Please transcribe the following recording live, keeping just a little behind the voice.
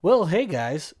Well, hey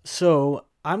guys. So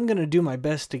I'm gonna do my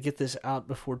best to get this out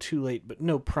before too late, but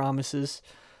no promises.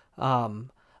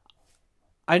 Um,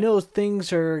 I know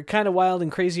things are kind of wild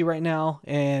and crazy right now,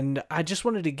 and I just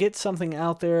wanted to get something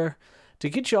out there to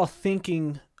get y'all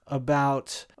thinking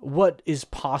about what is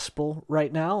possible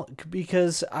right now,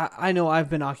 because I know I've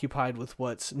been occupied with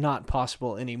what's not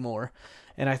possible anymore,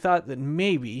 and I thought that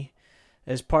maybe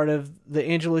as part of the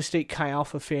Angelo State Chi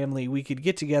Alpha family, we could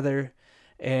get together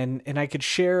and I could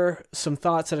share some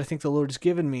thoughts that I think the Lord's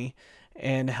given me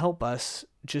and help us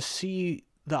just see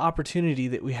the opportunity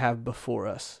that we have before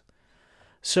us.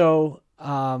 So,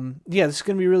 this is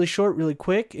going to be really short, really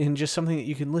quick, and just something that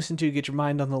you can listen to, get your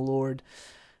mind on the Lord,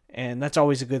 and that's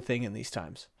always a good thing in these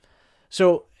times.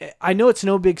 So, I know it's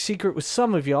no big secret with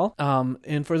some of y'all,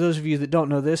 and for those of you that don't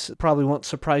know this, it probably won't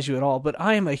surprise you at all, but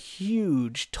I am a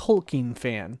huge Tolkien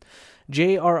fan.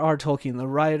 J.R.R. Tolkien, the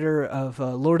writer of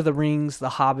Lord of the Rings, The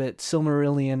Hobbit,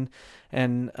 Silmarillion,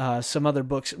 and some other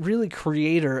books, really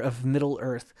creator of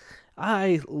Middle-earth.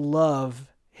 I love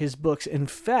his books. In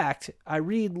fact, I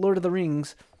read Lord of the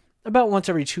Rings about once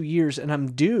every 2 years, and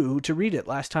I'm due to read it.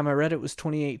 Last time I read it was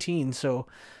 2018, so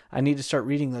I need to start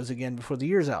reading those again before the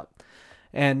year's out.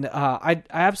 And I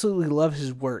absolutely love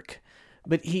his work.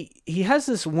 But he has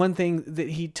this one thing that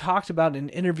he talked about in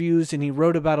interviews and he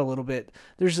wrote about a little bit.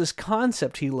 There's this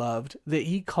concept he loved that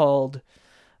he called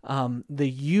the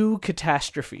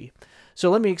eucatastrophe.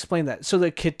 So let me explain that. So the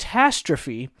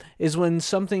catastrophe is when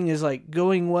something is like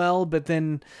going well, but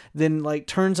then like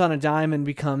turns on a dime and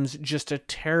becomes just a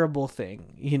terrible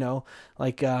thing. You know,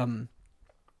 like I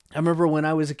remember when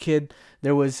I was a kid,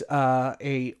 there was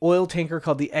a oil tanker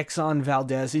called the Exxon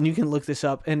Valdez, and you can look this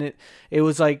up. And it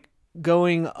was like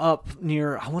going up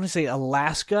near, I want to say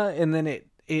Alaska, and then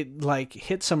it like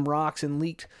hit some rocks and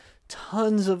leaked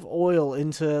tons of oil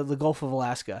into the Gulf of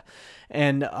Alaska.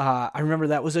 And I remember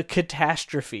that was a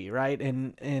catastrophe, right?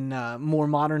 And in more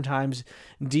modern times,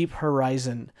 Deep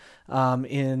Horizon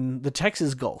in the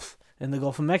Texas Gulf and the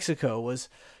Gulf of Mexico was,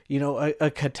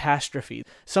 a catastrophe.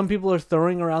 Some people are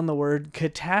throwing around the word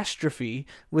catastrophe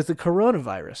with the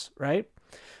coronavirus, right?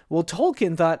 Well,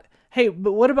 Tolkien thought, hey,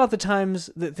 but what about the times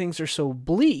that things are so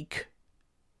bleak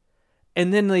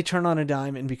and then they turn on a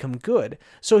dime and become good?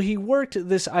 So he worked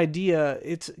this idea.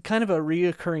 It's kind of a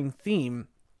reoccurring theme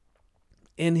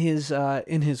in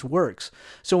his works.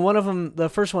 So one of them, the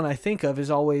first one I think of,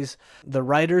 is always The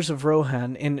Riders of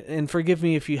Rohan. And forgive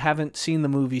me if you haven't seen the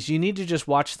movies. You need to just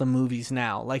watch the movies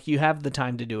now. Like, you have the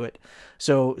time to do it.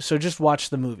 So just watch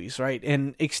the movies, right?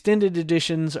 And extended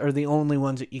editions are the only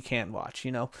ones that you can watch,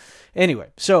 Anyway,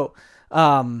 so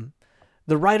the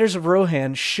Riders of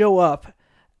Rohan show up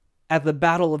at the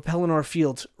Battle of Pelennor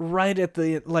Fields, right at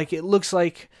the, like, it looks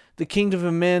like the Kingdom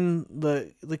of Men,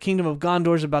 the Kingdom of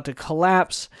Gondor is about to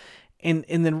collapse, and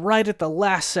then right at the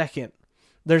last second,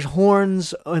 there's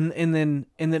horns, and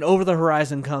then over the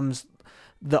horizon comes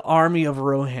the army of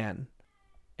Rohan.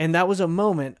 And that was a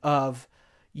moment of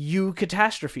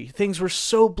eucatastrophe. Things were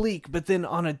so bleak, but then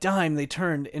on a dime they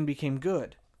turned and became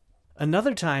good.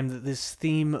 Another time that this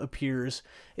theme appears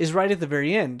is right at the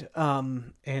very end.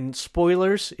 And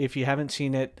spoilers, if you haven't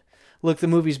seen it, look, the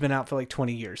movie's been out for like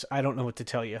 20 years. I don't know what to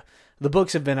tell you. The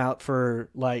books have been out for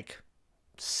like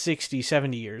 60,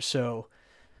 70 years, so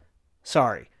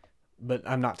sorry. But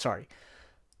I'm not sorry.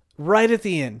 Right at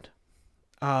the end,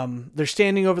 they're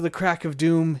standing over the crack of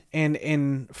doom,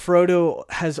 and Frodo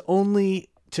has only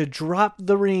to drop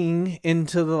the ring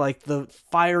into the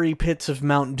fiery pits of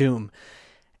Mount Doom.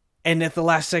 And at the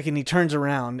last second, he turns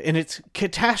around, and it's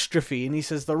catastrophe, and he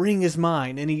says, the ring is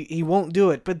mine, and he won't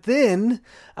do it. But then,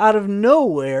 out of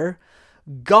nowhere,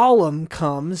 Gollum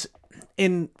comes,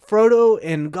 and Frodo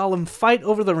and Gollum fight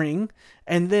over the ring,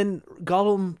 and then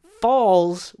Gollum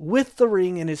falls with the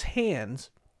ring in his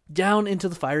hands down into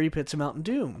the fiery pits of Mount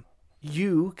Doom.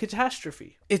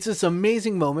 Catastrophe. It's this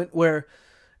amazing moment where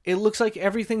it looks like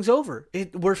everything's over.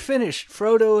 We're finished.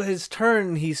 Frodo has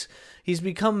turned. He's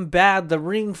become bad. The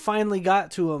ring finally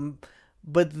got to him.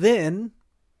 But then,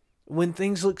 when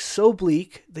things look so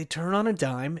bleak, they turn on a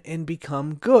dime and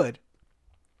become good.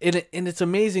 And it's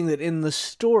amazing that in the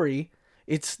story,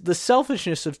 it's the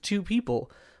selfishness of two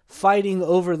people fighting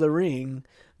over the ring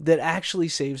that actually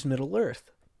saves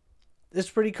Middle-earth. It's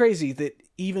pretty crazy that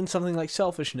even something like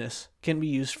selfishness can be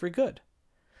used for good.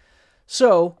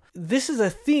 So, this is a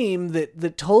theme that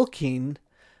Tolkien,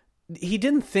 he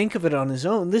didn't think of it on his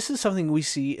own. This is something we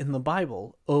see in the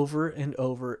Bible over and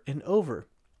over and over.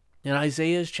 In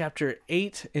Isaiah's chapter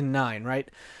 8 and 9, right?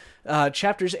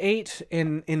 Chapters 8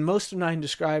 and in most of 9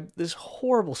 describe this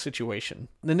horrible situation.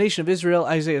 The nation of Israel,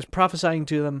 Isaiah is prophesying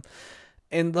to them,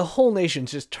 and the whole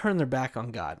nation's just turned their back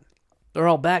on God. They're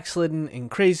all backslidden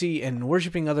and crazy and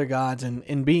worshiping other gods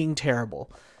and being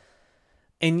terrible.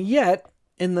 And yet,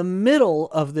 in the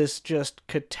middle of this just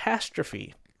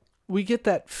catastrophe, we get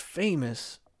that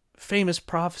famous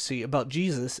prophecy about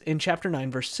Jesus in chapter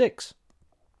 9, verse 6.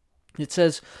 It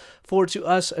says, "For to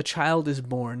us a child is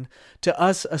born, to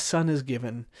us a son is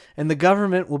given, and the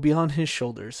government will be on his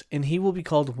shoulders, and he will be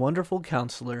called Wonderful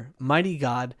Counselor, Mighty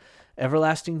God,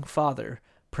 Everlasting Father,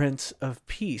 Prince of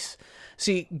Peace."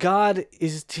 See, God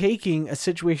is taking a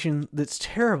situation that's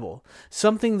terrible,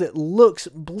 something that looks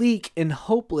bleak and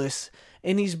hopeless,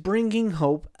 and he's bringing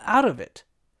hope out of it.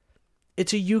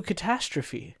 It's a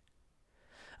eucatastrophe.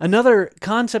 Another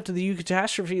concept of the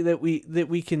eucatastrophe that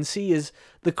we can see is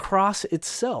the cross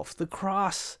itself. The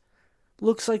cross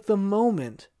looks like the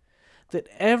moment that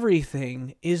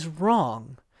everything is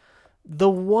wrong. The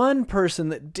one person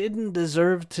that didn't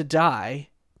deserve to die,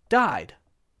 died.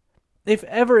 If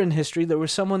ever in history there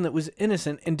was someone that was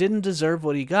innocent and didn't deserve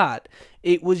what he got,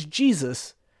 it was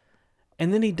Jesus.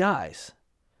 And then he dies.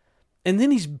 And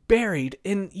then he's buried,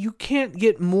 and you can't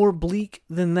get more bleak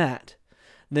than that.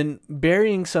 Than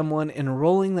burying someone and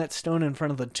rolling that stone in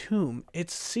front of the tomb.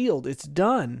 It's sealed. It's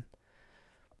done.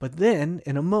 But then,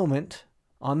 in a moment,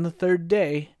 on the third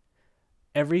day,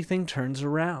 everything turns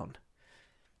around.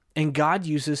 And God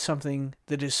uses something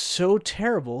that is so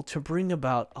terrible to bring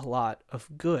about a lot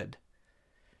of good.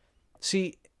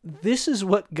 See, this is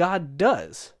what God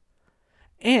does.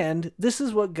 And this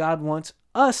is what God wants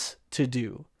us to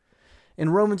do. In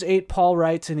Romans 8, Paul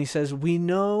writes, and he says, "We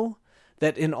know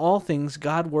that in all things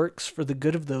God works for the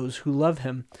good of those who love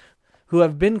him, who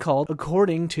have been called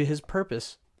according to his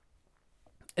purpose."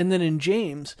 And then in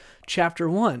James chapter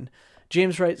 1,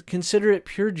 James writes, "Consider it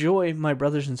pure joy, my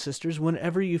brothers and sisters,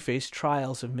 whenever you face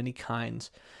trials of many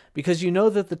kinds, because you know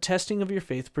that the testing of your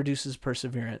faith produces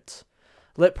perseverance.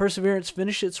 Let perseverance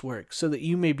finish its work, so that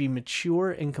you may be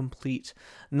mature and complete,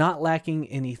 not lacking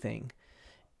anything.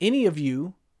 Any of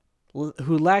you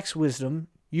who lacks wisdom,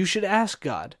 you should ask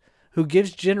God, who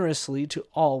gives generously to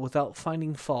all without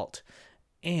finding fault,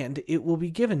 and it will be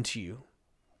given to you."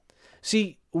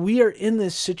 See, we are in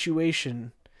this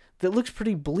situation that looks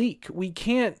pretty bleak. We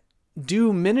can't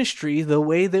do ministry the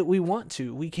way that we want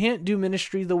to. We can't do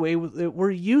ministry the way that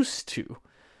we're used to.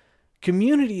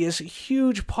 Community is a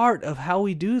huge part of how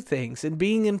we do things, and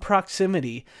being in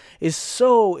proximity is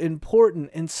so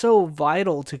important and so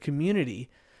vital to community.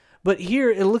 But here,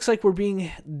 it looks like we're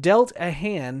being dealt a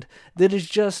hand that is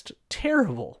just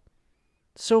terrible.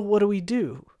 So what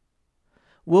do?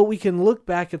 Well, we can look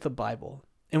back at the Bible,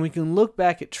 and we can look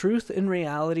back at truth and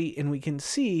reality, and we can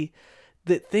see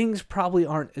that things probably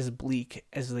aren't as bleak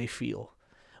as they feel.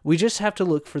 We just have to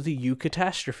look for the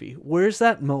eucatastrophe. Where's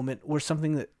that moment where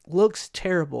something that looks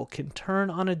terrible can turn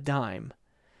on a dime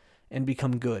and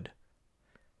become good?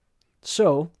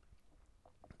 So,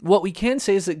 what we can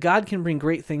say is that God can bring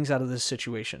great things out of this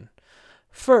situation.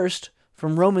 First,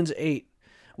 from Romans 8,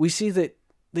 we see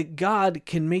that God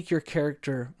can make your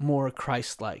character more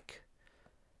Christ-like.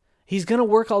 He's going to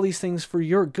work all these things for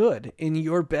your good, and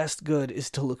your best good is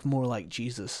to look more like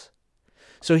Jesus.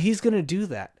 So he's going to do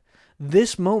that.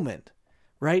 This moment,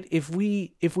 right? If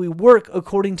we work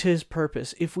according to his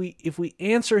purpose, if we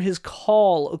answer his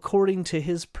call according to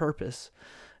his purpose,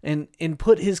 and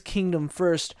put his kingdom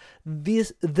first,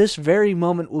 this very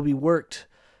moment will be worked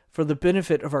for the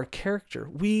benefit of our character.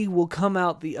 We will come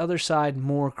out the other side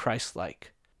more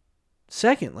Christ-like.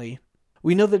 Secondly,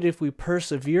 we know that if we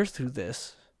persevere through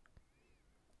this,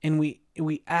 and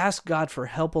we ask God for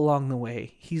help along the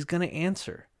way, he's going to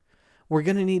answer. We're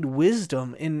going to need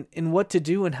wisdom in what to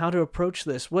do and how to approach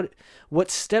this. What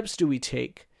steps do we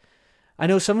take? I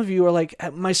know some of you are like,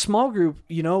 at my small group,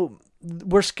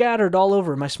 we're scattered all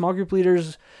over. My small group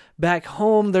leaders back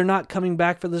home, they're not coming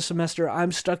back for the semester.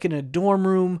 I'm stuck in a dorm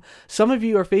room. Some of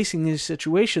you are facing these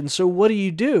situations. So what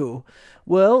do?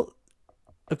 Well,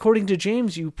 according to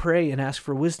James, you pray and ask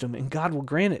for wisdom, and God will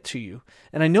grant it to you.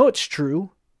 And I know it's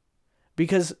true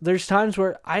because there's times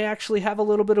where I actually have a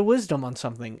little bit of wisdom on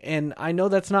something. And I know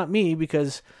that's not me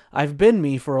because I've been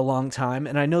me for a long time,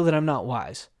 and I know that I'm not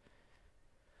wise.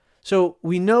 So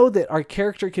we know that our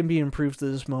character can be improved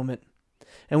through this moment.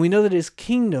 And we know that his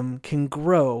kingdom can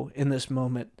grow in this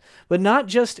moment, but not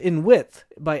just in width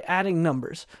by adding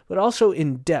numbers, but also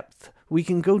in depth. We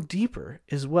can go deeper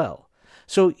as well.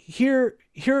 So here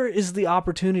is the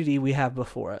opportunity we have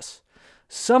before us.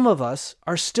 Some of us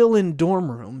are still in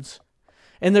dorm rooms,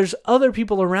 and there's other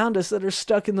people around us that are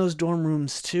stuck in those dorm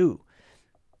rooms too.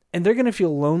 And they're going to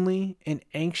feel lonely and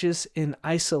anxious and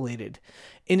isolated.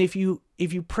 And if you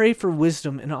pray for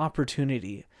wisdom and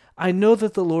opportunity, I know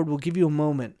that the Lord will give you a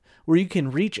moment where you can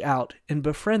reach out and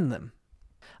befriend them.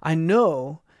 I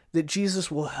know that Jesus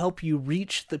will help you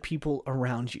reach the people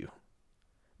around you,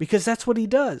 because that's what he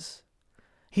does.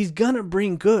 He's going to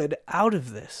bring good out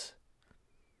of this.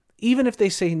 Even if they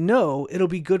say no, it'll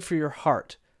be good for your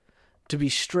heart to be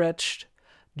stretched,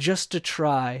 just to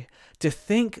try, to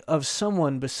think of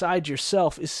someone beside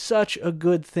yourself is such a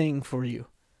good thing for you.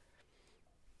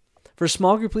 For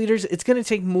small group leaders, it's going to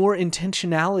take more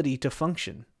intentionality to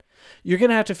function. You're going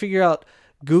to have to figure out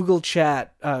Google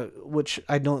Chat, which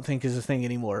I don't think is a thing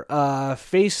anymore,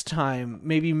 FaceTime,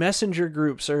 maybe Messenger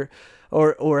groups or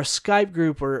a Skype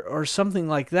group or something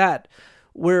like that,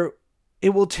 where it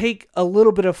will take a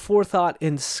little bit of forethought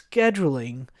in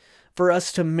scheduling for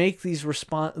us to make these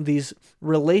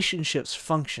relationships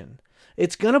function.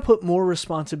 It's going to put more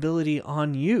responsibility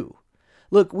on you.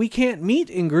 Look, we can't meet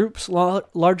in groups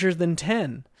larger than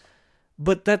 10,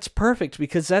 but that's perfect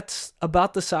because that's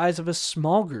about the size of a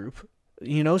small group.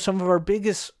 You know, some of our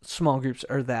biggest small groups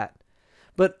are that,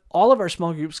 but all of our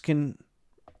small groups can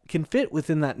fit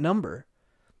within that number.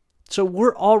 So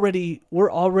we're already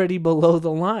below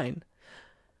the line.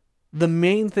 The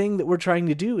main thing that we're trying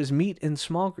to do is meet in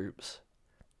small groups.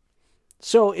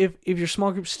 So if your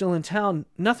small group's still in town,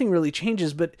 nothing really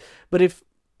changes. But if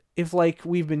like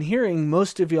we've been hearing,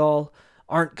 most of y'all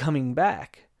aren't coming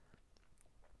back,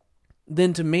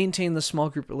 then to maintain the small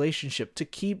group relationship, to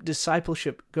keep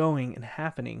discipleship going and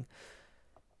happening,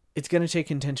 it's going to take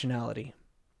intentionality.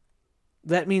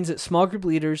 That means that small group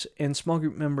leaders and small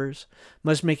group members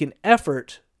must make an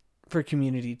effort for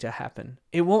community to happen.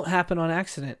 It won't happen on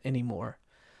accident anymore.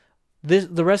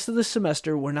 The rest of the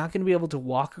semester, we're not going to be able to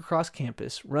walk across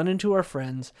campus, run into our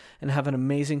friends, and have an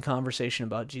amazing conversation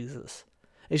about Jesus.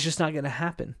 It's just not going to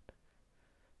happen.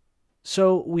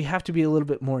 So we have to be a little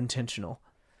bit more intentional.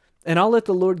 And I'll let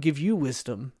the Lord give you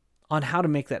wisdom on how to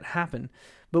make that happen.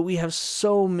 But we have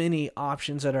so many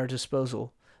options at our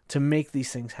disposal to make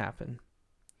these things happen.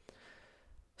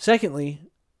 Secondly,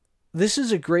 this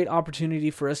is a great opportunity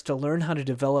for us to learn how to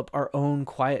develop our own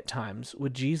quiet times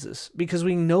with Jesus, because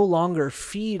we no longer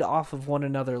feed off of one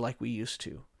another like we used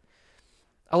to.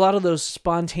 A lot of those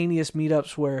spontaneous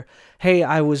meetups where, hey,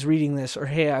 I was reading this, or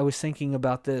hey, I was thinking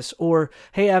about this, or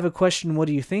hey, I have a question, what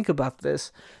do you think about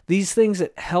this? These things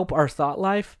that help our thought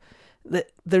life,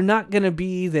 that they're not going to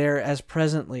be there as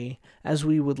presently as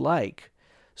we would like.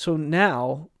 So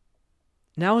now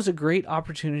is a great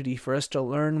opportunity for us to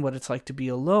learn what it's like to be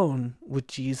alone with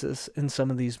Jesus in some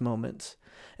of these moments.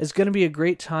 It's going to be a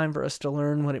great time for us to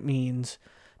learn what it means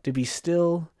to be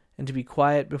still and to be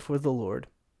quiet before the Lord.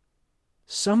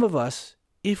 Some of us,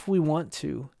 if we want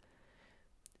to,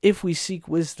 if we seek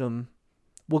wisdom,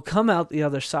 will come out the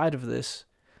other side of this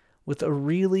with a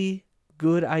really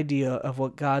good idea of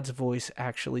what God's voice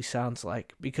actually sounds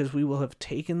like, because we will have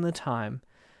taken the time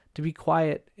to be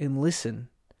quiet and listen,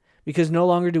 because no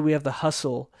longer do we have the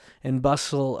hustle and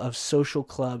bustle of social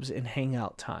clubs and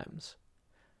hangout times.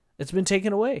 It's been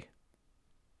taken away.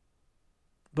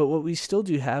 But what we still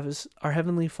do have is our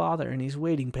Heavenly Father, and He's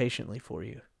waiting patiently for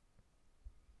you.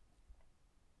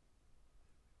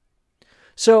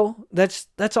 So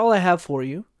that's all I have for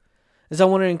you, is I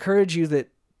want to encourage you that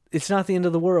it's not the end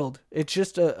of the world. It's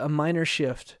just a minor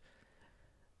shift.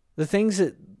 The things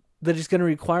that it's going to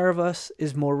require of us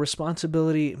is more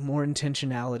responsibility, more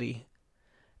intentionality.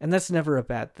 And that's never a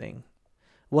bad thing.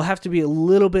 We'll have to be a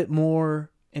little bit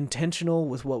more intentional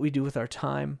with what we do with our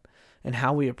time and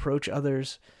how we approach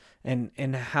others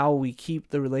and how we keep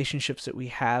the relationships that we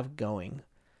have going.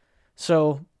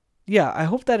 So, yeah, I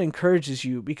hope that encourages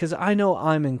you, because I know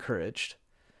I'm encouraged.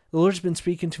 The Lord's been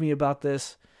speaking to me about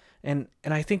this, and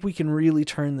I think we can really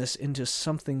turn this into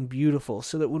something beautiful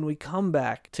so that when we come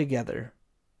back together,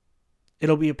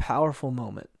 it'll be a powerful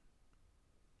moment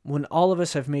when all of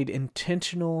us have made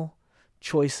intentional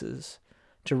choices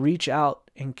to reach out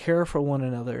and care for one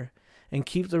another and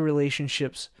keep the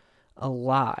relationships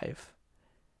alive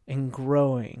and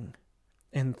growing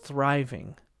and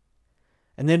thriving.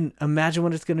 And then imagine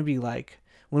what it's going to be like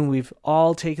when we've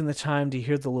all taken the time to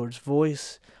hear the Lord's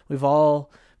voice. We've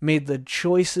all made the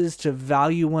choices to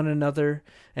value one another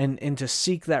and to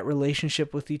seek that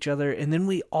relationship with each other. And then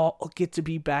we all get to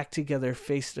be back together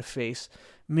face to face.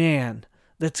 Man,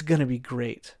 that's going to be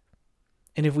great.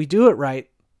 And if we do it right,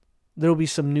 there'll be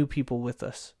some new people with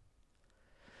us.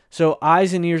 So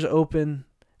eyes and ears open,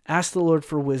 ask the Lord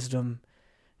for wisdom,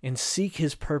 and seek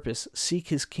His purpose, seek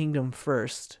His kingdom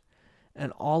first.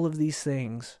 And all of these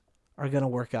things are going to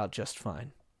work out just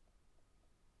fine.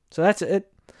 So that's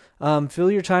it. Fill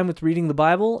your time with reading the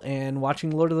Bible and watching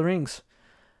Lord of the Rings.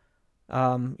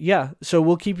 Yeah, so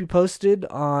we'll keep you posted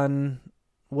on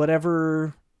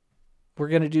whatever we're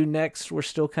going to do next. We're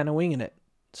still kind of winging it.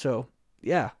 So,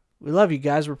 yeah, we love you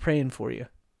guys. We're praying for you.